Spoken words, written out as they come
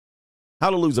How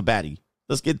to lose a baddie.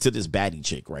 Let's get to this baddie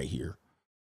chick right here.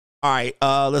 All right,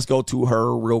 let's go to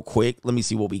her real quick. Let me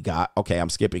see what we got. Okay, I'm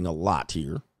skipping a lot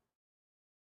here.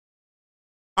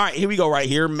 All right, here we go right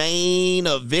here. Main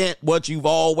event, what you've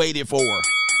all waited for.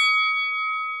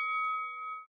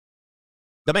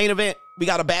 The main event, we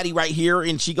got a baddie right here,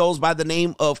 and she goes by the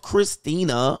name of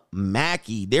Christina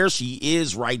Mackey. There she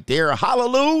is right there.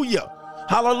 Hallelujah.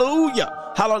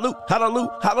 Hallelujah. Hallelujah.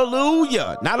 Hallelujah.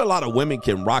 Hallelujah. Not a lot of women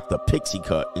can rock the pixie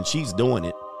cut, and she's doing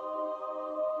it.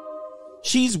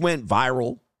 She's went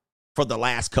viral for the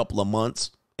last couple of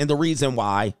months, and the reason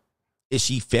why is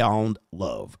she found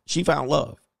love. She found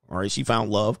love. All right, she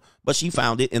found love, but she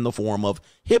found it in the form of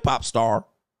hip-hop star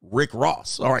Rick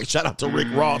Ross. All right, shout out to Rick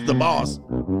Ross, the boss.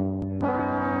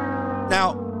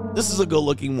 Now, this is a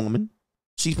good-looking woman.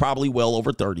 She's probably well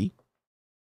over 30,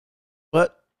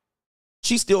 but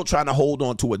she's still trying to hold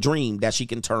on to a dream that she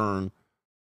can turn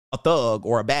a thug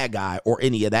or a bad guy or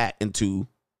any of that into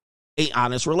an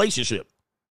honest relationship.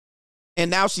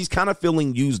 And now she's kind of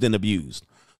feeling used and abused.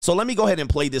 So let me go ahead and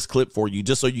play this clip for you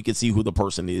just so you can see who the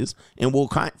person is. And we'll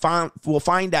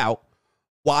find out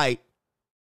why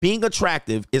being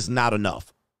attractive is not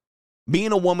enough.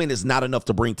 Being a woman is not enough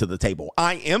to bring to the table.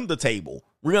 I am the table.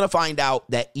 We're going to find out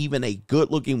that even a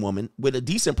good-looking woman with a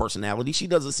decent personality, she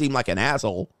doesn't seem like an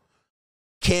asshole,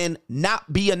 can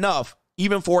not be enough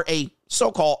even for a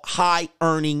so-called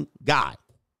high-earning guy.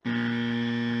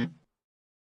 And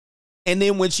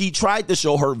then when she tried to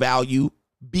show her value,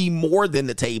 be more than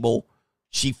the table,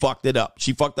 she fucked it up.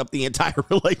 She fucked up the entire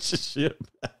relationship.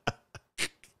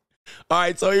 All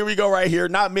right, so here we go right here.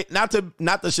 Not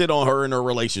to shit on her in her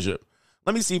relationship.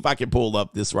 Let me see if I can pull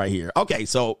up this right here. Okay,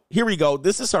 so here we go.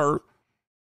 This is her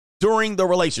during the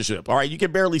relationship. All right, you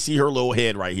can barely see her little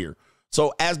head right here.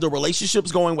 So as the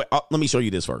relationship's going, let me show you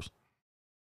this first.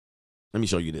 Let me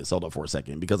show you this. Hold up for a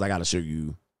second because I got to show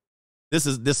you. This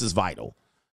is vital.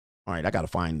 All right, I got to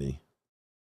find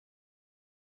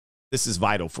this is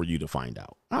vital for you to find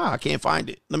out. I can't find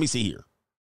it. Let me see here.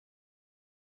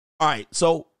 All right,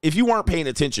 so if you weren't paying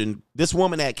attention, this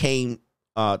woman that came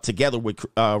together with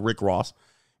Rick Ross,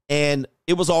 and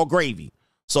it was all gravy.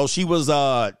 So she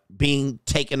was being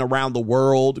taken around the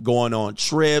world, going on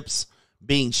trips,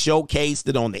 being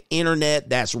showcased on the internet.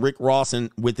 That's Rick Ross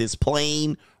and with his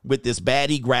plane, with this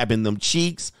baddie grabbing them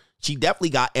cheeks. She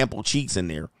definitely got ample cheeks in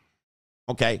there.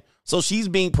 Okay, so she's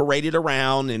being paraded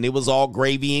around, and it was all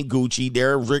gravy and Gucci.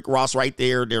 There's Rick Ross right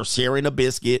there. They're sharing a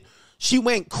biscuit. She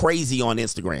went crazy on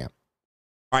Instagram.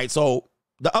 All right, so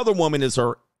the other woman is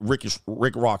her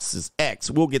Rick Ross's ex.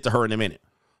 We'll get to her in a minute.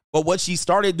 But what she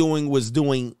started doing was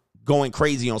going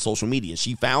crazy on social media.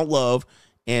 She found love,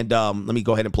 and let me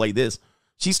go ahead and play this.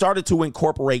 She started to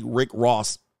incorporate Rick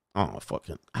Ross. Oh,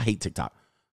 fucking, I hate TikTok.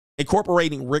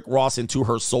 Incorporating Rick Ross into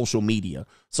her social media.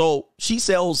 So she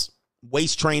sells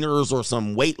waist trainers or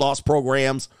some weight loss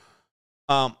programs.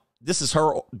 This is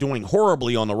her doing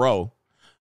horribly on the road.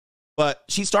 But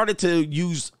she started to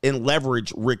use and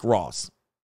leverage Rick Ross.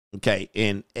 Okay,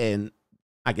 and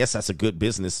I guess that's a good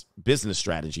business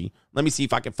strategy. Let me see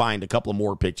if I can find a couple of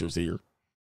more pictures here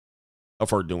of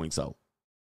her doing so.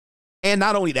 And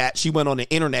not only that, she went on the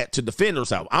internet to defend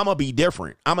herself. I'm going to be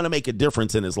different. I'm going to make a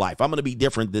difference in his life. I'm going to be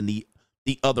different than the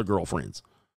other girlfriends.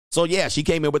 So, yeah, she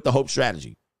came in with the hope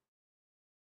strategy.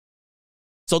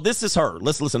 So this is her.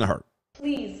 Let's listen to her.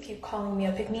 Please keep calling me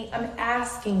a pick-me. I'm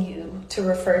asking you to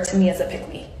refer to me as a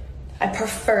pick-me. I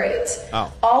prefer it.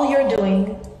 Oh. All you're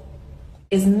doing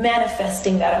is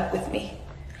manifesting that up with me.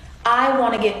 I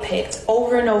want to get picked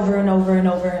over and over and over and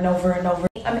over and over and over.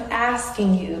 I'm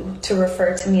asking you to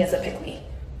refer to me as a pick-me.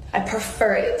 I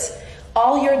prefer it.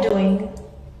 All you're doing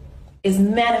is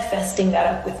manifesting that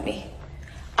up with me.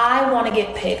 I want to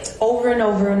get picked over and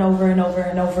over and over and over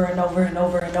and over and over and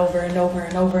over and over and over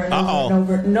and over and over and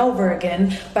over and over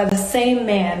again by the same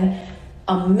man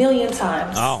a million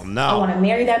times. Oh, no. I want to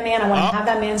marry that man. I want to have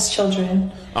that man's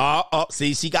children.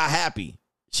 See, she got happy.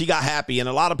 She got happy, and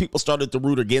a lot of people started to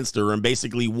root against her and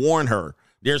basically warn her.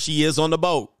 There she is on the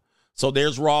boat. So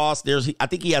there's Ross. I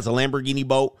think he has a Lamborghini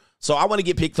boat. So I want to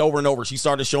get picked over and over. She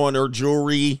started showing her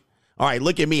jewelry. All right,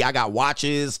 look at me. I got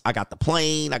watches. I got the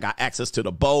plane. I got access to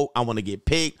the boat. I want to get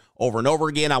picked over and over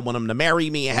again. I want him to marry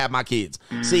me and have my kids.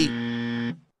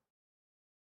 See,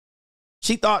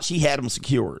 she thought she had him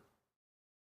secured.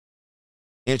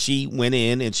 And she went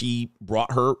in and she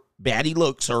brought her baddie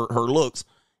looks, her looks,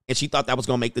 and she thought that was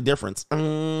going to make the difference.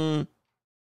 And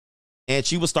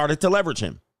she was started to leverage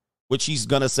him, which she's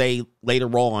going to say later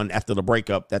on after the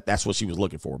breakup that that's what she was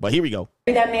looking for. But here we go.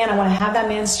 That man, I want to have that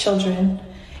man's children.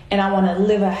 And I want to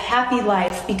live a happy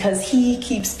life because he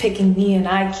keeps picking me and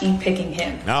I keep picking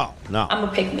him. No. I'm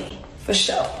a pick me, for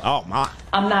sure. Oh, my.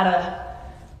 I'm not a,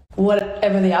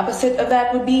 whatever the opposite of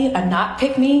that would be, a not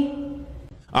pick me.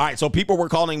 All right, so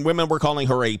women were calling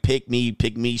her a pick me,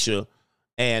 pick Misha.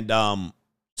 And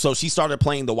so she started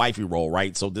playing the wifey role,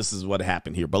 right? So this is what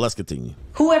happened here, but let's continue.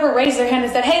 Whoever raised their hand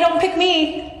and said, hey, don't pick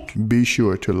me. Be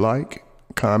sure to like,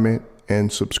 comment, and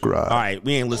subscribe. All right,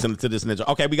 we ain't listening to this ninja.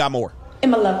 Okay, we got more.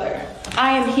 I'm a lover.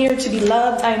 I am here to be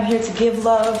loved. I am here to give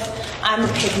love. I'm a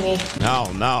pick me.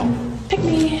 No. Pick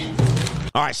me.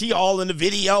 All right, she all in the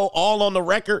video, all on the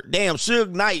record. Damn, Suge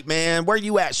Knight, man. Where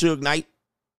you at, Suge Knight?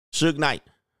 Suge Knight.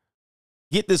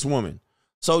 Get this woman.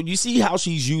 So you see how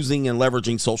she's using and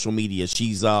leveraging social media.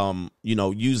 She's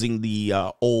using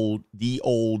the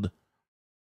old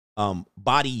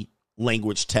body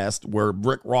language test where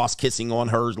Rick Ross kissing on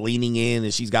her, leaning in,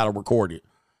 and she's got to record it.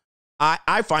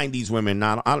 I find these women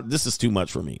this is too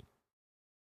much for me.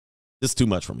 This is too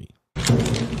much for me.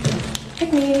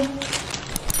 Pick me.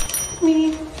 Pick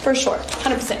me. For sure.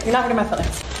 100%. You're not hurting my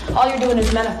feelings. All you're doing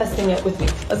is manifesting it with me.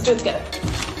 Let's do it together.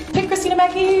 Pick Christina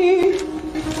Mackey.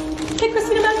 Pick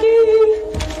Christina Mackey.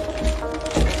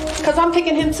 Because I'm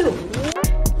picking him too.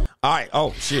 All right.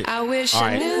 Oh, shit. I wish all I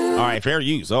right. knew. All right. Fair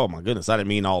use. Oh, my goodness. I didn't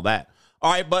mean all that.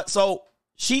 All right. But so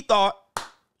she thought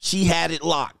she had it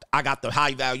locked. I got the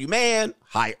high value man,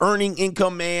 high earning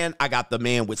income man. I got the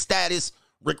man with status.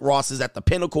 Rick Ross is at the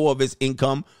pinnacle of his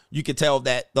income. You can tell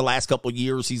that the last couple of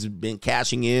years he's been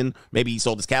cashing in. Maybe he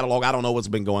sold his catalog. I don't know what's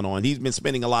been going on. He's been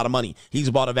spending a lot of money. He's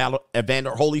bought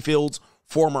Evander Holyfield's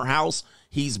former house.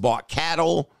 He's bought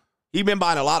cattle. He's been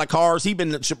buying a lot of cars. He's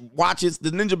been watches.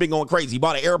 The ninja been going crazy. He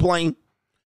bought an airplane.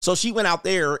 So she went out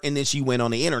there and then she went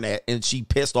on the internet and she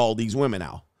pissed all these women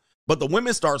out. But the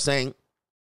women start saying,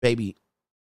 baby,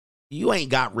 you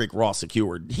ain't got Rick Ross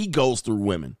secured. He goes through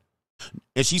women.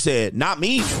 And she said, not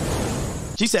me.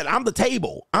 She said, I'm the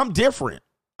table. I'm different.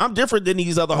 I'm different than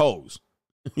these other hoes.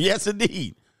 Yes,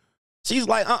 indeed. She's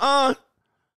like,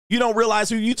 you don't realize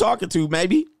who you talking to,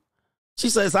 maybe. She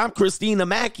says, I'm Christina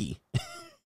Mackey.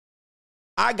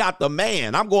 I got the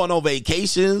man. I'm going on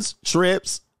vacations,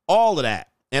 trips, all of that.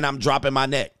 And I'm dropping my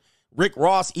neck. Rick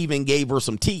Ross even gave her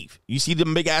some teeth. You see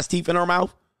them big ass teeth in her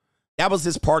mouth? That was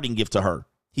his parting gift to her.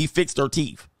 He fixed her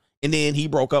teeth. And then he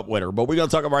broke up with her. But we're going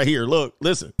to talk about here. Look,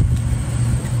 listen.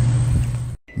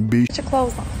 Put your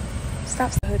clothes on.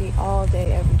 Stop the hoodie all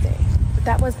day, every day. But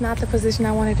that was not the position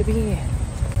I wanted to be in.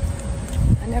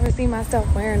 I never see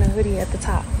myself wearing a hoodie at the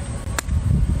top.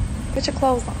 Put your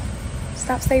clothes on.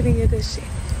 Stop saving your good shit.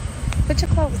 Put your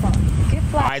clothes on. Get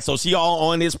fly. All right, so she all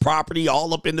on his property,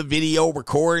 all up in the video,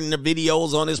 recording the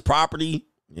videos on his property.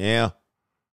 Yeah.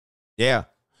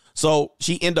 So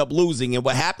she ended up losing. And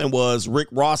what happened was Rick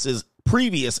Ross's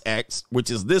previous ex, which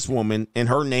is this woman, and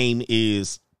her name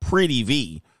is Pretty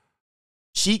V.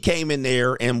 She came in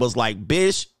there and was like,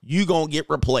 bitch, you gonna get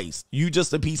replaced. You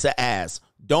just a piece of ass.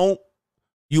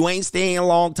 You ain't staying a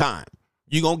long time.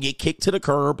 You gonna get kicked to the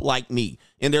curb like me.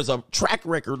 And there's a track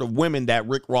record of women that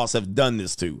Rick Ross have done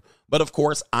this to. But of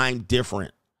course, I'm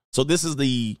different. So this is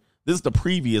the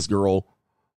previous girl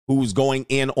who's going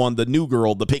in on the new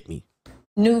girl, the pick me.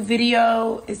 New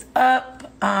video is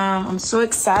up. I'm so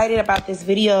excited about this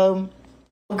video.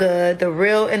 Good, the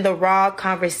real and the raw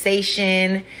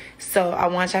conversation. So I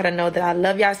want y'all to know that I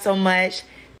love y'all so much.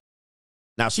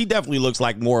 Now she definitely looks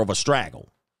like more of a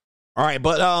straggle. All right,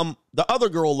 but the other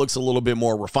girl looks a little bit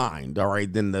more refined, all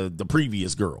right, than the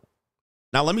previous girl.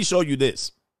 Now let me show you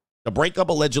this. The breakup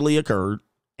allegedly occurred,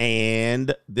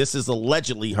 and this is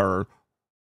allegedly her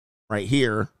right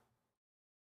here.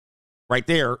 Right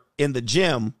there in the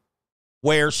gym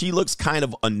where she looks kind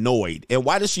of annoyed. And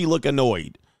why does she look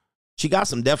annoyed? She got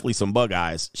definitely some bug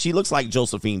eyes. She looks like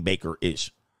Josephine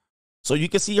Baker-ish. So you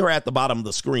can see her at the bottom of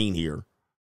the screen here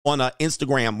on an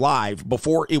Instagram Live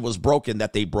before it was broken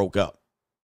that they broke up.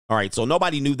 All right, so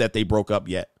nobody knew that they broke up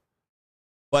yet.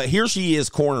 But here she is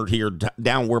cornered here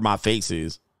down where my face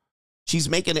is. She's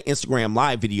making an Instagram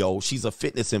Live video. She's a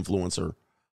fitness influencer.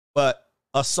 But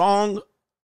a song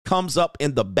comes up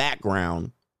in the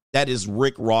background that is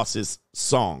Rick Ross's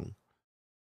song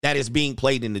that is being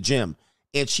played in the gym.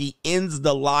 And she ends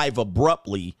the live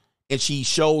abruptly and she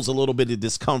shows a little bit of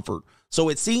discomfort. So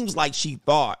it seems like she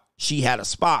thought she had a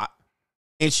spot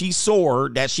and she saw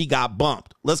that she got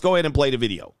bumped. Let's go ahead and play the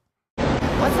video.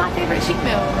 What's my favorite cheat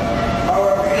meal?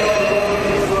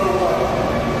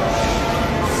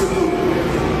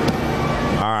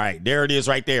 All right, there it is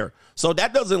right there. So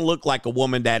that doesn't look like a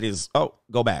woman that is, oh,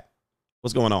 go back.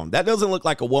 What's going on? That doesn't look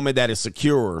like a woman that is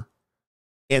secure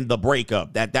and the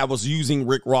breakup. That was using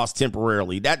Rick Ross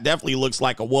temporarily. That definitely looks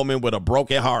like a woman with a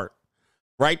broken heart.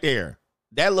 Right there.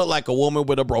 That looked like a woman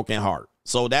with a broken heart.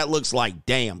 So that looks like,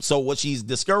 damn. So what she's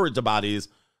discouraged about is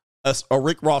a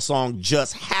Rick Ross song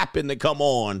just happened to come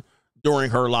on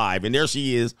during her live. And there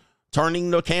she is,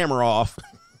 turning the camera off.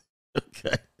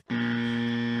 Okay.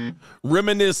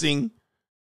 Reminiscing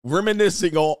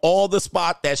on all the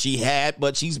spot that she had,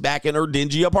 but she's back in her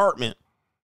dingy apartment.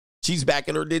 She's back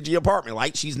in her dingy apartment.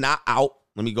 Like, she's not out.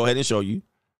 Let me go ahead and show you.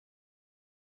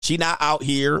 She not out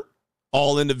here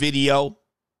all in the video,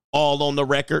 all on the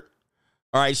record.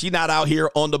 All right, she not out here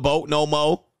on the boat no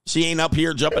more. She ain't up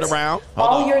here jumping around.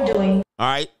 All you're doing. All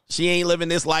right, she ain't living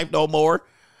this life no more.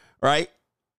 Right?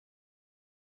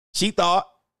 She thought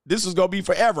this was going to be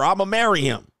forever. I'm going to marry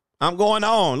him. I'm going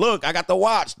on. Look, I got the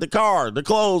watch, the car, the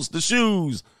clothes, the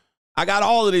shoes. I got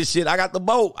all of this shit. I got the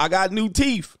boat. I got new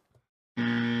teeth.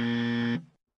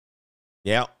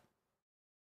 Yeah.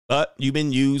 But you've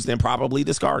been used and probably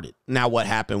discarded. Now, what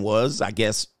happened was, I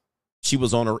guess she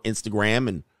was on her Instagram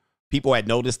and people had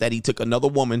noticed that he took another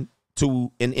woman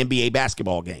to an NBA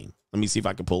basketball game. Let me see if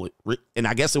I can pull it. And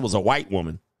I guess it was a white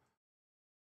woman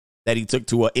that he took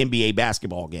to an NBA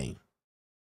basketball game.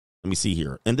 Let me see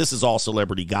here. And this is all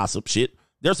celebrity gossip shit.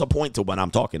 There's a point to what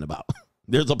I'm talking about.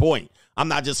 There's a point. I'm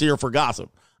not just here for gossip.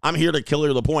 I'm here to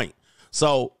clear the point.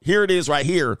 So here it is right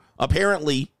here.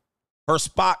 Apparently, her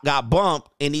spot got bumped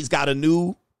and he's got a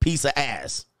new piece of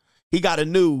ass. He got a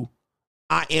new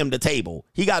I am the table.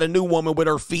 He got a new woman with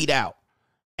her feet out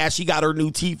as she got her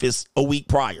new teeth a week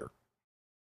prior.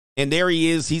 And there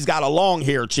he is. He's got a long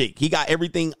hair chick. He got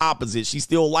everything opposite. She's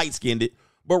still light-skinned,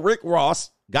 but Rick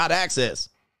Ross got access.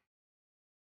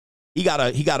 He got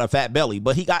a fat belly,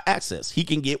 but he got access. He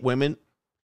can get women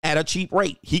at a cheap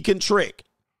rate. He can trick.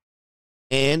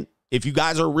 And if you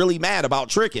guys are really mad about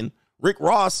tricking, Rick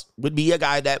Ross would be a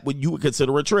guy that you would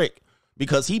consider a trick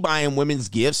because he buying women's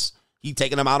gifts. He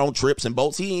taking them out on trips and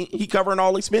boats. He covering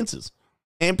all expenses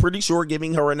and pretty sure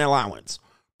giving her an allowance.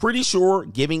 Pretty sure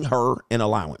giving her an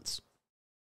allowance.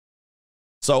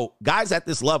 So guys at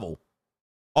this level,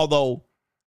 although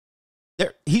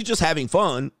he's just having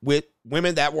fun with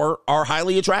women that are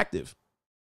highly attractive.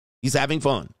 He's having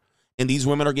fun. And these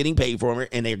women are getting paid for it,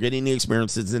 and they're getting the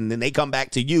experiences, and then they come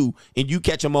back to you, and you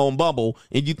catch them on Bumble,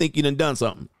 and you think you done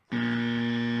something.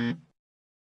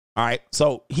 All right,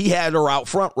 so he had her out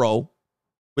front row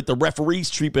with the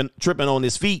referees tripping on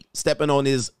his feet, stepping on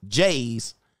his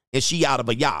J's, and she out of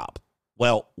a yob.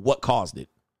 Well, what caused it?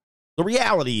 The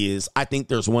reality is, I think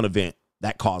there's one event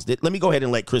that caused it. Let me go ahead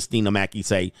and let Christina Mackey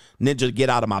say, Ninja, get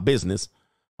out of my business.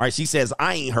 All right, she says,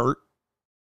 I ain't hurt.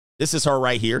 This is her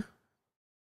right here.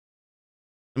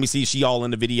 Let me see if she all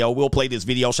in the video. We'll play this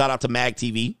video. Shout out to Mag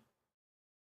TV.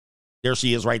 There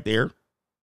she is right there.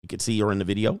 You can see her in the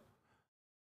video.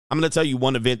 I'm going to tell you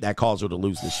one event that caused her to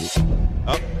lose this shit.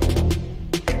 Oh.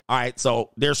 All right, so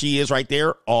there she is right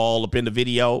there, all up in the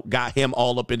video. Got him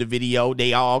all up in the video.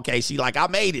 They all, okay, she like, I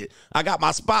made it. I got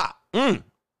my spot.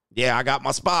 Yeah, I got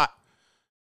my spot.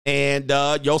 And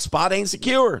your spot ain't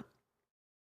secure.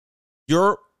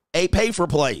 You're a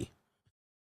pay-for-play.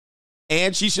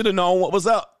 And she should have known what was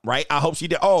up, right? I hope she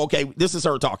did. Oh, okay. This is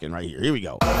her talking right here. Here we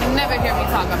go. You never hear me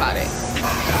talk about it. So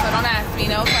don't ask me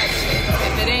no questions.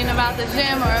 If it ain't about the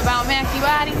gym or about Mackey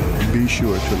Baddie. Be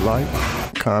sure to like,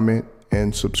 comment,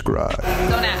 and subscribe.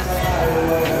 Don't ask.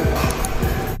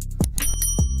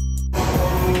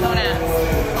 Don't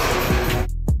ask.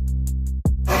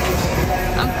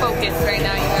 I'm focused right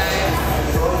now, you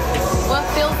guys. What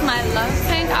fills my love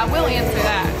tank? I will answer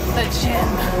that. The gym.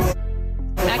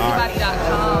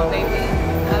 MackeyBody.com, baby.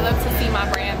 I love to see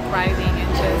my brand thriving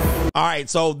and just. All right,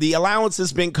 so the allowance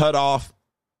has been cut off.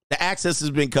 The access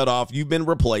has been cut off. You've been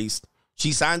replaced.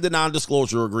 She signed a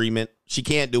non-disclosure agreement. She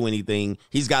can't do anything.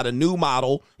 He's got a new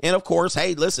model. And, of course,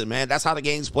 hey, listen, man, that's how the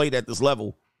game's played at this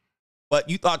level. But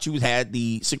you thought you had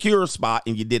the secure spot,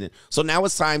 and you didn't. So now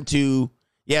it's time to,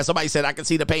 yeah, somebody said, I can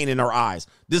see the pain in her eyes.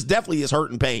 This definitely is hurt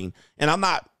and pain. And I'm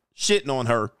not shitting on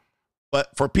her.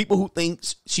 But for people who think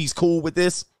she's cool with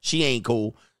this, she ain't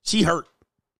cool. She hurt.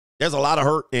 There's a lot of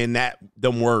hurt in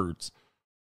them words.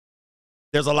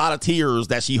 There's a lot of tears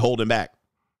that she holding back.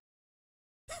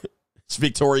 It's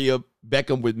Victoria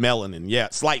Beckham with melanin. Yeah,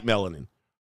 slight melanin.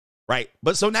 Right?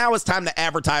 But so now it's time to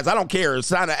advertise. I don't care. It's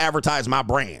time to advertise my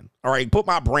brand. All right? Put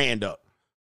my brand up.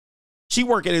 She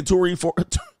working in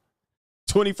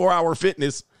 24-hour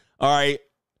fitness. All right?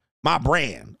 My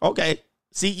brand. Okay.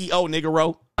 CEO, nigga,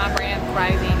 row. My brand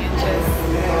thriving and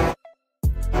just.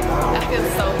 That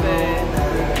feels so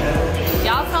good.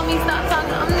 Y'all tell me stop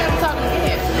talking. I'm never talking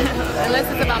again.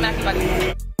 Unless it's about Mackey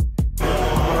Baddie.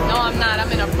 No, I'm not. I'm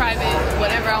I'm in a private,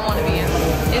 whatever I want to be in.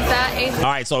 Is that a All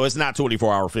right, so it's not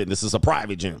 24-hour fitness. It's a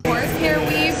private gym. horsehair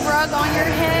weave rug on your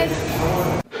head?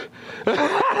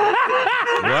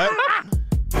 What?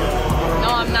 No,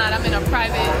 I'm not. I'm in a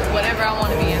private, whatever I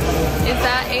want to be in. Is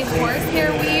that a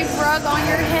horsehair weave rug on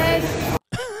your head?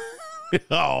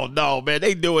 Oh, no, man.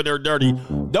 They doing her dirty.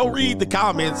 Don't read the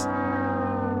comments.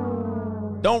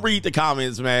 Don't read the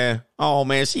comments, man. Oh,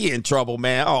 man, she in trouble,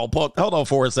 man. Oh, hold on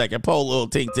for a second. Pull a little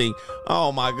ting-ting.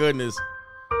 Oh, my goodness.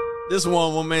 This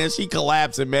woman, man, she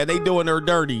collapsing, man. They doing her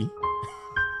dirty.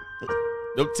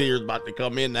 Them tears about to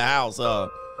come in the house.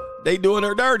 They doing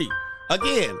her dirty.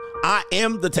 Again, I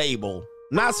am the table.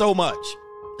 Not so much.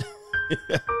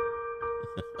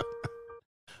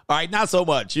 All right, not so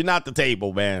much. You're not the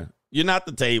table, man. You're not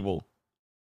the table.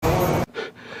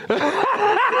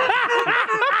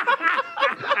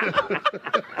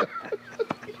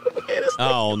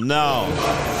 Oh, no.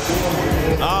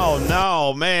 Oh,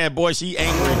 no, man. Boy, she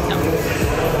angry.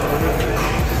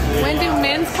 When do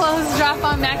men's clothes drop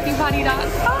on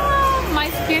MackeyBody.com? My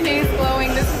skin is glowing.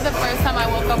 This is the first time I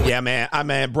woke up. Yeah, man.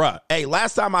 Bruh. Hey,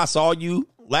 last time I saw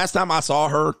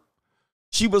her,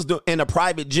 she was in a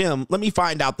private gym. Let me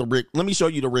find out let me show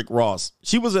you the Rick Ross.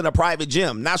 She was in a private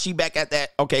gym. Now she back at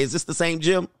that. Okay, is this the same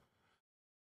gym?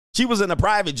 She was in a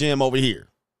private gym over here.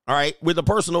 All right, with a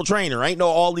personal trainer. Ain't no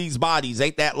all these bodies.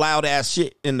 Ain't that loud ass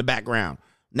shit in the background.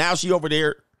 Now she over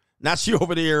there. Now she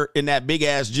over there in that big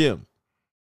ass gym.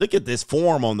 Look at this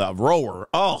form on the rower.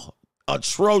 Oh,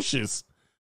 atrocious.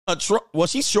 Well,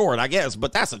 she's short, I guess,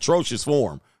 but that's atrocious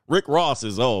form. Rick Ross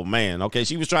is, oh man. Okay,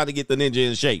 she was trying to get the ninja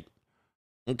in shape.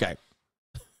 Okay.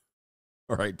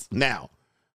 All right, now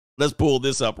let's pull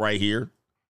this up right here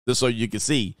just so you can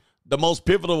see the most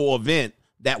pivotal event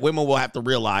that women will have to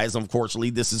realize.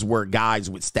 Unfortunately, this is where guys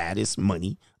with status,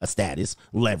 money,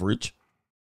 leverage.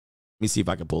 Let me see if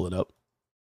I can pull it up.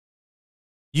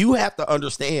 You have to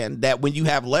understand that when you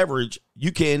have leverage,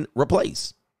 you can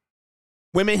replace.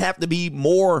 Women have to be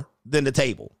more than the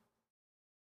table.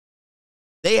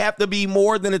 They have to be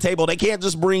more than the table. They can't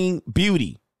just bring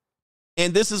beauty.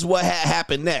 And this is what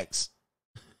happened next.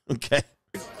 Okay.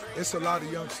 It's a lot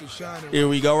of youngsters shining. Here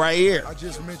we go right here. I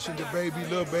just mentioned the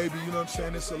little baby, you know what I'm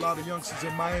saying? It's a lot of youngsters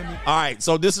in Miami. All right,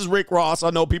 so this is Rick Ross. I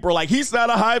know people are like, he's not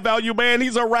a high-value man.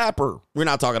 He's a rapper. We're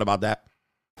not talking about that.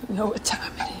 You know what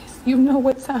time it is. You know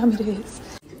what time it is.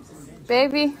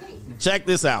 Baby. Check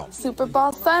this out. Super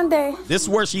Bowl Sunday. This is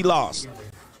where she lost.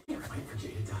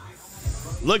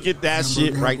 Look at that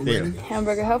shit right there.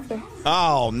 Hamburger helper.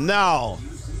 Oh, no.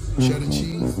 Cheddar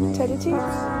cheese. Cheddar cheese.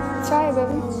 Try it,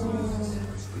 baby.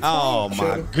 Oh,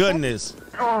 my goodness.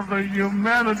 Oh, the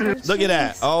humanity. Look at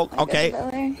that. Oh, okay.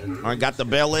 All right, got the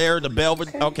Bel Air, the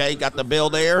Belvedere. Okay, got the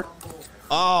Bel Air.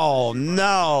 Oh,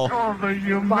 no. Oh, the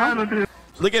humanity.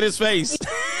 Look at his face.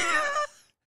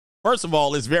 First of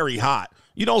all, it's very hot.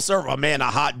 You don't serve a man a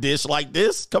hot dish like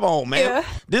this. Come on, man. Yeah.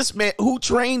 This man, who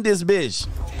trained this bitch?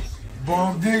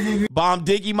 Bomb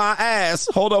diggy my ass.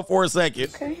 Hold up for a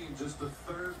second. Okay. Just the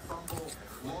third fumble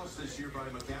loss this year by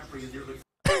McCaffrey and nearly.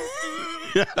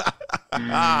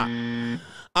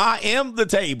 I am the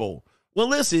table. Well,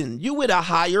 listen, you with a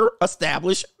higher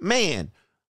established man.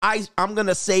 I'm going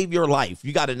to save your life.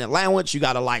 You got an allowance. You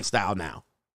got a lifestyle now.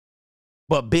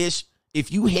 But, bitch,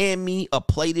 if you hand me a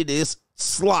plate of this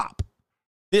slop,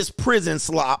 this prison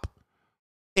slop,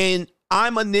 and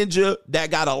I'm a ninja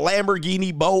that got a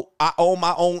Lamborghini boat, I own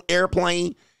my own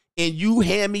airplane, and you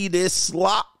hand me this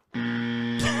slop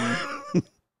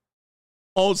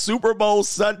on Super Bowl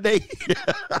Sunday.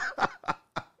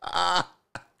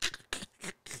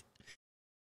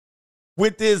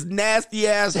 With this nasty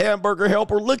ass hamburger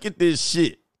helper. Look at this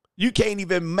shit. You can't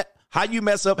even, how you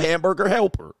mess up hamburger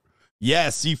helper?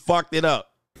 Yes, he fucked it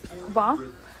up.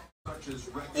 Bomb?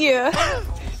 Yeah.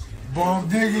 Bomb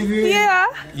digging. Yeah.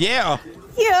 Yeah.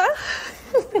 Yeah.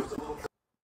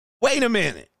 Wait a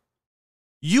minute.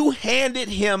 You handed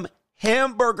him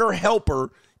hamburger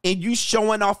helper and you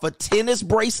showing off a tennis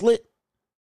bracelet?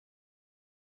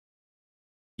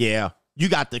 Yeah. You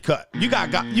got the cut. You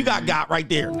got right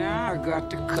there. Now I got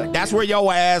the cut. That's where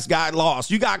your ass got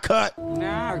lost. You got cut.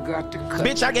 Now I got the cut.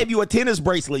 Bitch, I gave you a tennis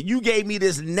bracelet. You gave me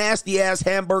this nasty ass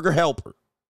hamburger helper.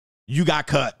 You got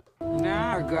cut.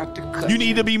 Now I got the cut. You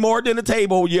need to be more than a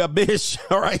table, yeah, bitch.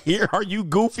 All right, here. Are you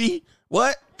goofy?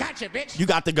 What? Gotcha, bitch. You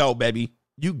got to go, baby.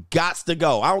 You got to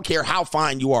go. I don't care how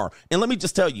fine you are. And let me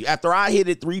just tell you, after I hit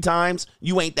it 3 times,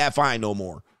 you ain't that fine no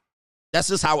more. That's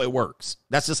just how it works.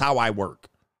 That's just how I work.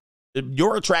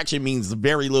 Your attraction means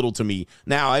very little to me.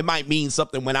 Now, it might mean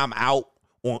something when I'm out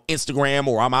on Instagram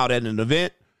or I'm out at an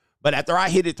event, but after I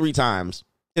hit it 3 times,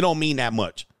 it don't mean that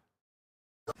much.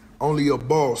 Only a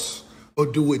boss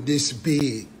will do it this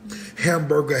big.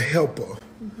 Hamburger helper,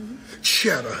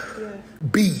 cheddar,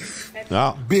 beef,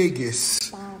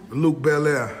 biggest, Luke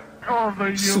Belair.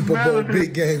 Super Bowl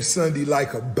big game Sunday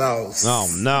like a boss. Oh,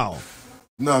 no.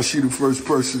 No, she the first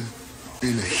person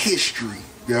in the history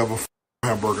to have a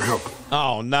hamburger helper.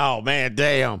 Oh, no, man,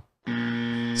 damn.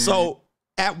 So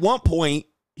at one point,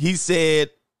 he said,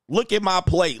 look at my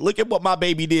plate. Look at what my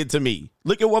baby did to me.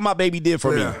 Look at what my baby did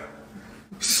for me.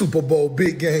 Super Bowl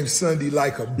big game Sunday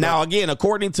like a boss. Now, again,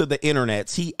 according to the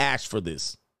internets, he asked for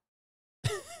this.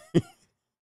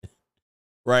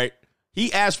 Right?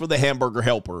 He asked for the hamburger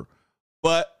helper.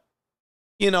 But,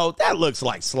 you know, that looks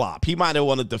like slop. He might have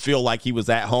wanted to feel like he was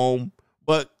at home.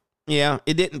 But, yeah,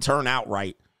 it didn't turn out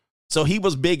right. So he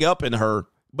was big up in her.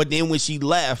 But then when she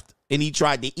left and he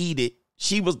tried to eat it,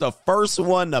 she was the first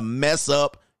one to mess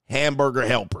up hamburger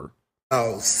helper.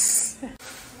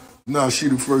 No, she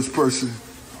the first person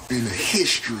in the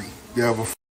history to have a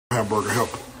hamburger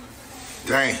helper.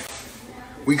 Dang,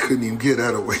 we couldn't even get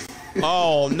that away.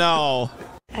 Oh, no.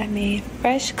 I made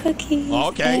fresh cookies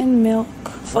and milk.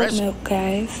 Oat milk,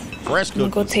 guys. Fresh cookies. I'm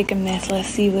gonna go take him that. Let's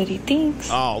see what he thinks.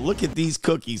 Oh, look at these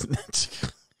cookies.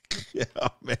 Oh,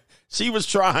 man. She was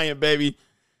trying, baby.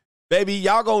 Baby,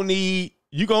 y'all gonna need,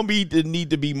 you gonna need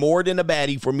to be more than a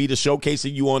baddie for me to showcase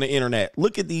you on the internet.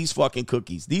 Look at these fucking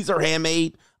cookies. These are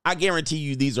handmade. I guarantee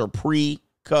you these are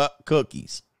pre-cut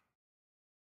cookies.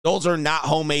 Those are not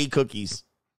homemade cookies.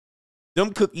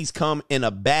 Them cookies come in a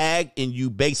bag and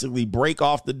you basically break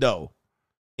off the dough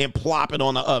and plop it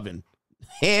on the oven.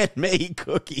 Handmade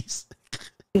cookies.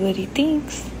 See what he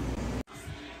thinks.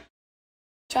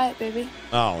 Try it, baby.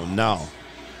 Oh, no.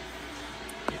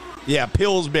 Yeah,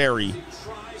 Pillsbury.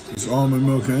 It's almond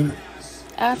milk, ain't it?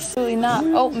 Absolutely not.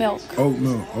 Oat milk. Oat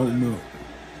milk.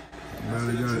 Now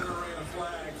they got it.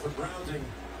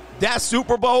 That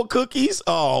Super Bowl cookies?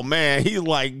 Oh, man. He's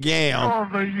like, damn. Oh,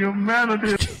 the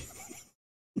humanity.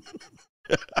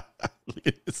 Look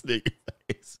at this nigga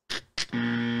face.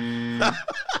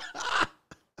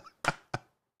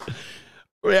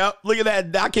 Yeah, look at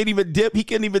that. I can't even dip. He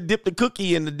can't even dip the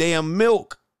cookie in the damn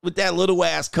milk with that little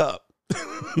ass cup.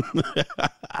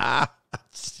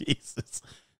 Jesus.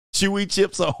 Chewy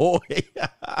Chips Ahoy. Didn't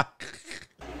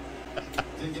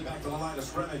get back to the line of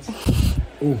scrimmage.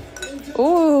 Ooh.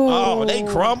 Oh, they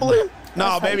crumbling?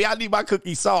 No, baby, I need my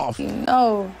cookie soft.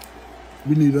 No.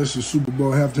 We need us a Super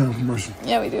Bowl halftime commercial.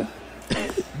 Yeah, we do.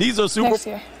 These are Next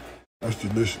year. That's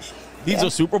delicious. These are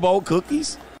Super Bowl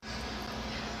cookies?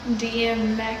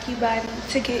 DM Mackey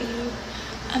Baddie to get you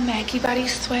a Mackey Baddie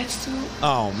sweatsuit.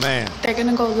 Oh, man. They're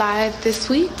gonna go live this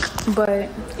week, but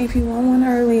if you want one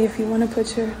early, if you want to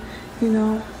put your,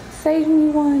 save me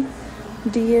one,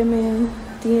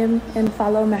 DM and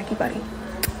follow Mackey Baddie.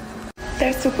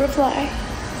 They're super fly,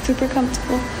 super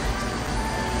comfortable.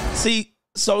 See,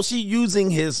 so she's using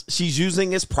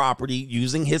his property,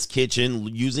 using his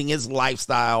kitchen, using his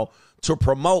lifestyle to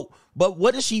promote. But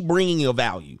what is she bringing of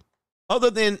value other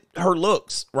than her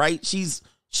looks, right? She's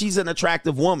an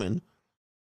attractive woman.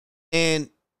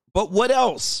 But what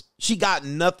else? She got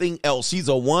nothing else. She's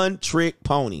a one-trick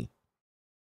pony.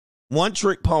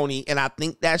 One-trick pony, and I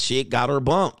think that shit got her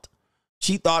bumped.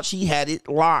 She thought she had it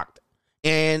locked.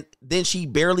 And then she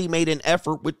barely made an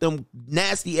effort with them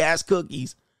nasty-ass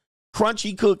cookies.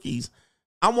 Crunchy cookies.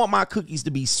 I want my cookies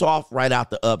to be soft right out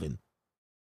the oven.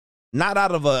 Not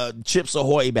out of a Chips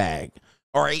Ahoy bag.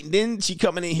 All right. And then she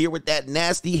coming in here with that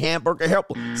nasty hamburger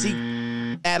helper.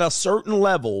 See, at a certain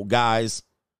level, guys,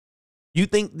 you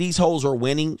think these hoes are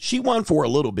winning. She won for a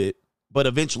little bit, but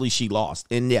eventually she lost.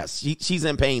 And yes, she's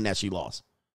in pain that she lost.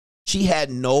 She had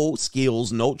no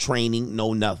skills, no training,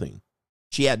 no nothing.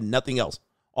 She had nothing else.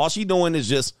 All she doing is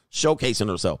just showcasing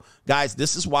herself. Guys,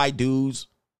 this is why dudes,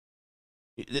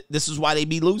 this is why they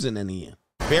be losing in the end.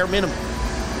 Bare minimum.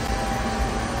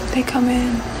 They come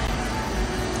in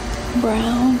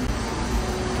brown,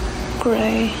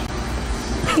 gray,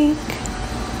 pink,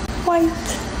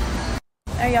 white.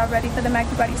 Are y'all ready for the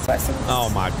Mackey Baddie sweatsuits? Oh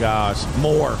my gosh.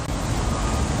 More.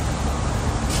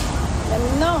 Let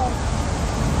me know.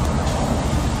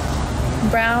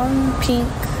 Brown, pink,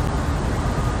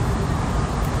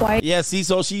 white. Yeah, see,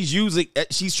 so she's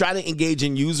trying to engage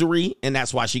in usury, and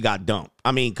that's why she got dumped.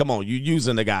 I mean, come on, you're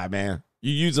using the guy, man.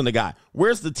 You're using the guy.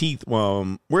 Where's the teeth?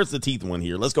 Where's the teeth one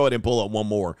here? Let's go ahead and pull up one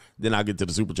more. Then I'll get to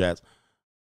the super chats.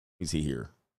 Let me see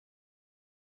here.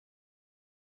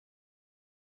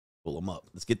 Pull them up.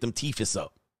 Let's get them teeths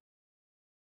up.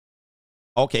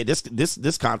 Okay,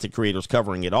 this content creator's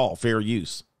covering it all. Fair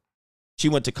use. She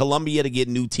went to Colombia to get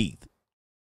new teeth.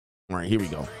 All right, here we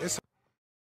go.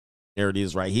 There it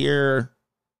is right here.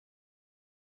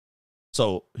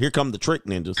 So here come the trick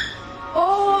ninjas.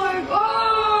 Oh my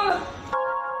God.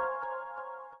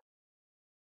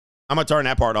 I'm going to turn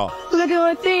that part off. Look at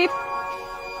my teeth.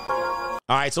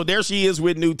 All right, so there she is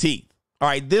with new teeth. All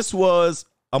right, this was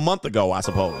a month ago, I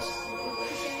suppose.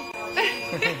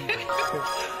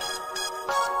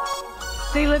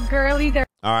 They look girly. They're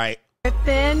all right.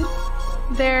 Thin.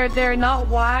 They're not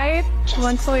wide.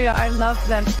 Montoya, I love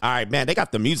them. All right, man, they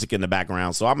got the music in the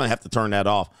background, so I'm going to have to turn that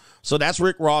off. So that's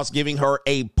Rick Ross giving her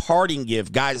a parting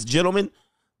gift. Guys, gentlemen,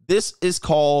 this is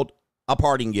called a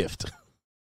parting gift.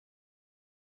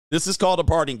 This is called a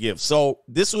parting gift. So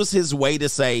this was his way to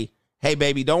say, hey,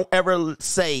 baby, don't ever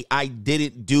say I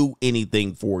didn't do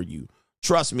anything for you.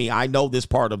 Trust me, I know this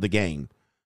part of the game.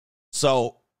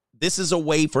 So this is a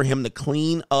way for him to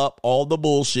clean up all the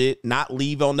bullshit, not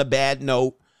leave on the bad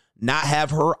note, not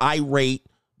have her irate.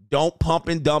 Don't pump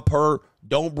and dump her.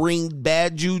 Don't bring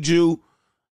bad juju.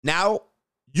 Now,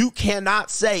 you cannot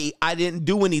say I didn't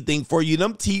do anything for you.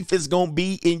 Them teeth is going to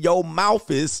be in your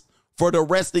mouth for the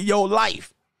rest of your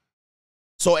life.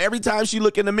 So every time she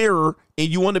look in the mirror and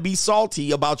you want to be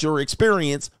salty about your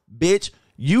experience, bitch,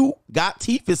 you got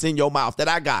teeth in your mouth that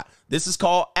I got. This is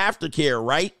called aftercare,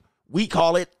 right? We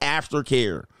call it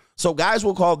aftercare. So guys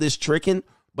will call this tricking,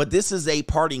 but this is a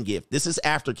parting gift. This is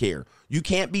aftercare. You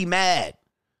can't be mad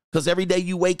because every day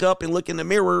you wake up and look in the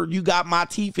mirror, you got my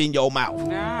teeth in your mouth.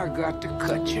 Now I got to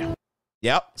cut you.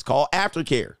 Yep, it's called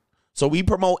aftercare. So we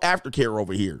promote aftercare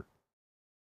over here.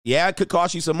 Yeah, it could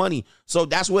cost you some money. So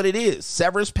that's what it is.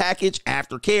 Severance package,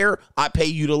 aftercare. I pay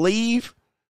you to leave.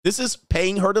 This is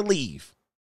paying her to leave.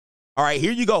 All right,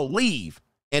 here you go. Leave.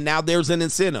 And now there's an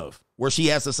incentive where she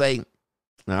has to say,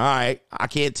 all right, I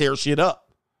can't tear shit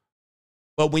up.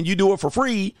 But when you do it for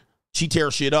free, she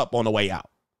tears shit up on the way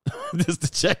out. This is the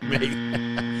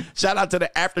checkmate. Shout out to the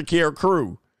aftercare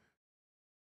crew.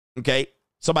 Okay.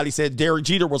 Somebody said Derek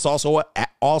Jeter was also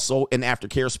an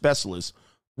aftercare specialist.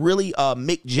 Really,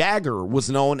 Mick Jagger was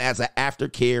known as an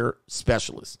aftercare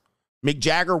specialist. Mick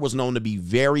Jagger was known to be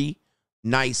very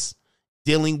nice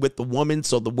dealing with the woman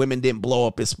so the women didn't blow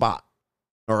up his spot.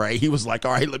 All right. He was like,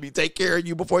 all right, let me take care of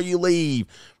you before you leave.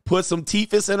 Put some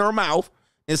teethus in her mouth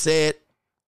and said,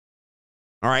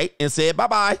 all right, and said,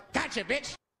 bye-bye. Gotcha,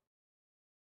 bitch.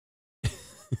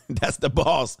 That's the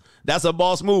boss. That's a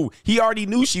boss move. He already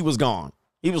knew she was gone.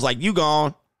 He was like, you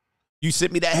gone. You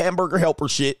sent me that hamburger helper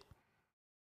shit.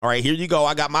 All right, here you go.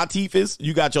 I got my teethus.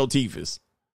 You got your teethus.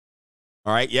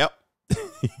 All right, yep.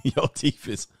 Your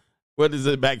teethus. What is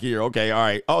it back here? Okay, all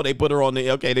right. Oh, they put her on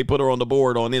the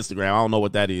board on Instagram. I don't know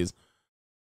what that is.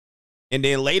 And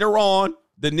then later on,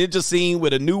 the ninja scene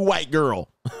with a new white girl.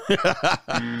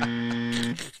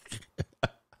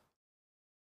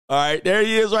 All right, there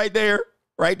he is right there.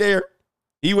 Right there.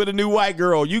 He with a new white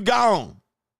girl. You gone.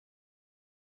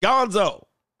 Gonzo.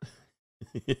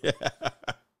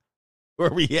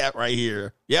 Where we at right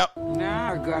here? Yep.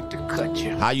 Now I got to cut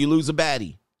you. How you lose a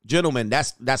baddie. Gentlemen,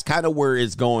 that's kind of where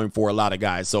it's going for a lot of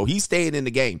guys. So he's staying in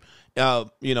the game.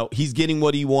 He's getting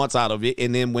what he wants out of it.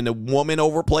 And then when the woman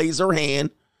overplays her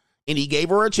hand and he gave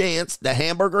her a chance, the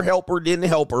hamburger helper didn't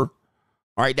help her. All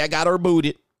right, that got her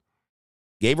booted.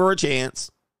 Gave her a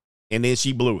chance, and then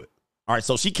she blew it. All right,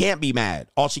 so she can't be mad.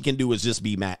 All she can do is just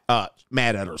be mad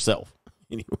at herself.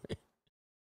 Anyway.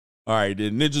 All right, the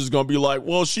ninja's going to be like,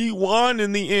 well, she won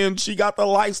in the end. She got the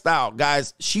lifestyle.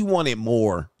 Guys, she wanted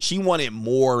more. She wanted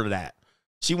more of that.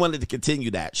 She wanted to continue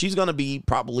that. She's going to be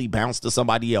probably bounced to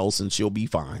somebody else, and she'll be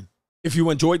fine. If you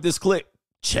enjoyed this clip,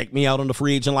 check me out on the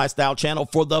Free Agent Lifestyle channel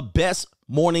for the best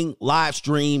morning live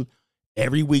stream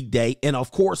every weekday. And,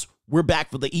 of course, we're back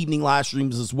for the evening live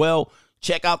streams as well.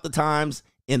 Check out the times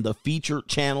in the featured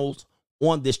channels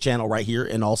on this channel right here.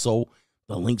 And also,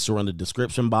 the links are in the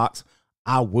description box.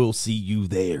 I will see you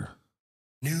there.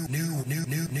 New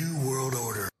world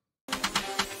order.